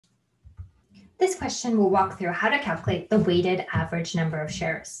This question will walk through how to calculate the weighted average number of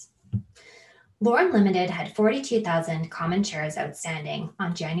shares. Lauren Limited had 42,000 common shares outstanding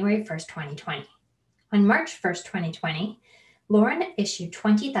on January 1st, 2020. On March 1st, 2020, Lauren issued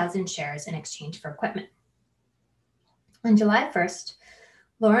 20,000 shares in exchange for equipment. On July 1st,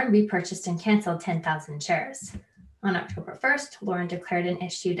 Lauren repurchased and canceled 10,000 shares. On October 1st, Lauren declared and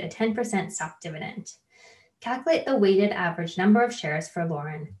issued a 10% stock dividend. Calculate the weighted average number of shares for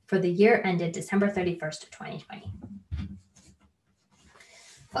Lauren for the year ended December 31st, 2020.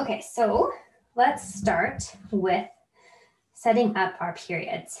 Okay, so let's start with setting up our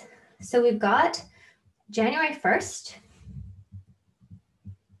periods. So we've got January 1st.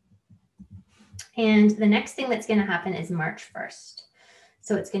 And the next thing that's going to happen is March 1st.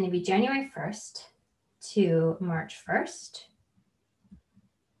 So it's going to be January 1st to March 1st.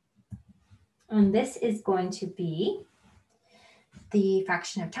 And this is going to be the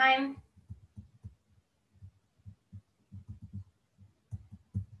fraction of time.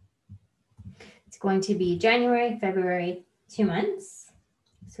 It's going to be January, February, 2 months.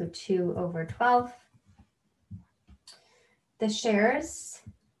 So 2 over 12. The shares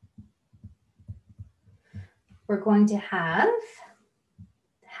we're going to have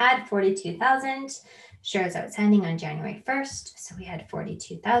had 42,000 shares outstanding on January 1st. So we had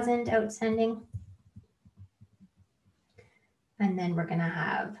 42,000 outstanding. And then we're going to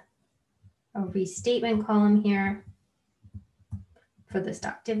have a restatement column here for the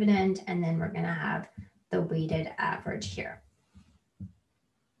stock dividend. And then we're going to have the weighted average here.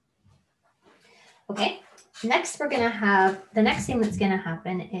 Okay, next we're going to have, the next thing that's going to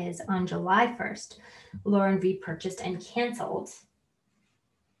happen is on July 1st, Lauren repurchased and canceled.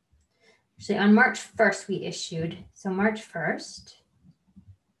 Actually, on March 1st, we issued, so March 1st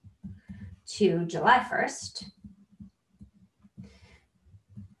to July 1st,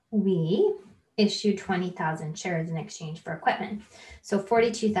 we issued 20,000 shares in exchange for equipment. So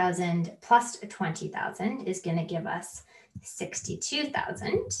 42,000 plus 20,000 is going to give us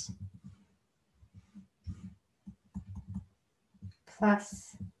 62,000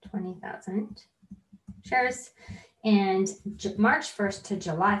 plus 20,000 shares. And March 1st to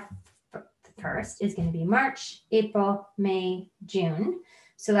July 1st is going to be March, April, May, June.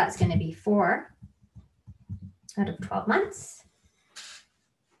 So that's going to be 4 out of 12 months.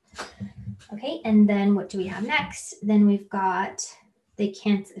 Okay, and then what do we have next? Then we've got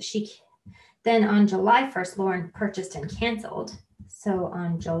then on July 1st, Lauren purchased and canceled. So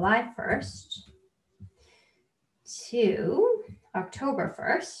on July 1st to October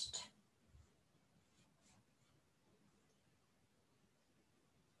 1st,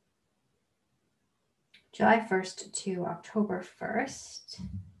 July 1st to October 1st.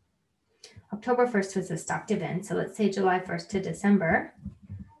 October 1st was the stock dividend. So let's say July 1st to December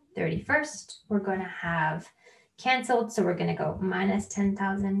 31st, we're going to have canceled. So we're going to go minus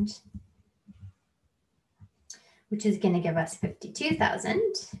 10,000, which is going to give us 52,000.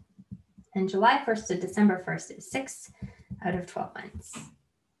 And July 1st to December 1st is 6 out of 12 months.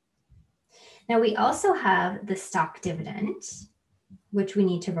 Now we also have the stock dividend, which we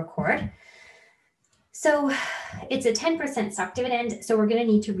need to record. So it's a 10% stock dividend. So we're going to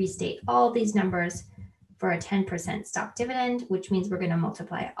need to restate all these numbers for a 10% stock dividend, which means we're going to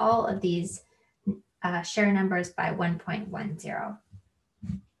multiply all of these share numbers by 1.10.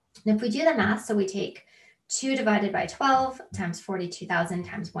 And if we do the math, so we take 2 divided by 12 times 42,000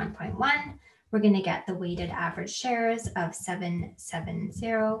 times 1.1, we're going to get the weighted average shares of 770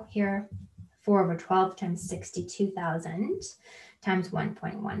 here. 4 over 12 times 62,000 times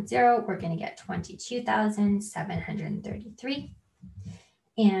 1.10, we're going to get 22,733.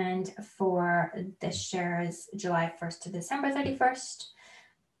 And for the shares July 1st to December 31st,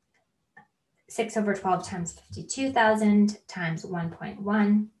 6 over 12 times 52,000 times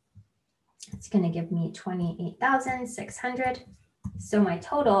 1.1, it's going to give me 28,600. So my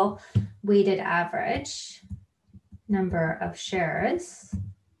total weighted average number of shares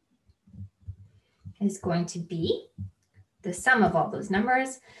is going to be the sum of all those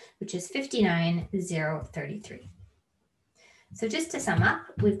numbers, which is 59,033. So just to sum up,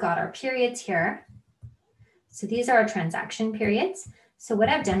 we've got our periods here. So these are our transaction periods. So what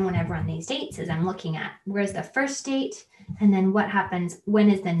I've done when I've run these dates is I'm looking at where's the first date and then what happens,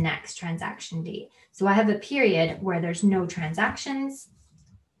 when is the next transaction date. So I have a period where there's no transactions.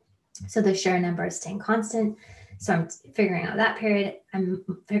 So the share number is staying constant. So I'm figuring out that period. I'm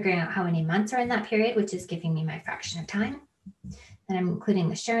figuring out how many months are in that period, which is giving me my fraction of time. And I'm including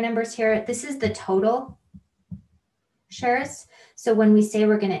the share numbers here. This is the total shares. So when we say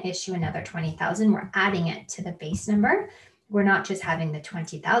we're going to issue another 20,000, we're adding it to the base number. we're not just having the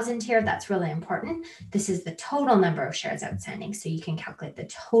 20,000 here. That's really important. This is the total number of shares outstanding. So you can calculate the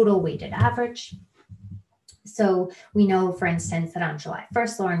total weighted average. So we know, for instance, that on July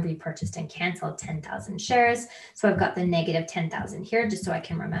 1st, Lauren repurchased and canceled 10,000 shares. So I've got the negative 10,000 here just so I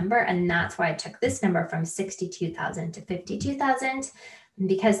can remember. And that's why I took this number from 62,000 to 52,000. And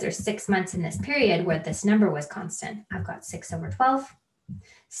because there's 6 months in this period where this number was constant, I've got 6 over 12.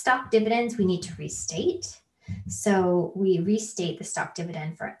 Stock dividends, we need to restate. So we restate the stock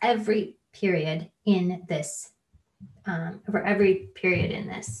dividend for every period in this,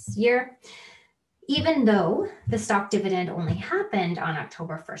 year. Even though the stock dividend only happened on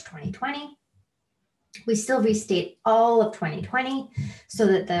October 1st, 2020, we still restate all of 2020 so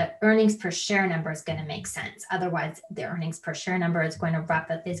that the earnings per share number is going to make sense. Otherwise, the earnings per share number is going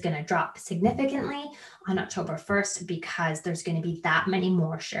to drop significantly on October 1st because there's going to be that many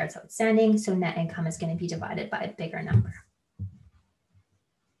more shares outstanding. So net income is going to be divided by a bigger number.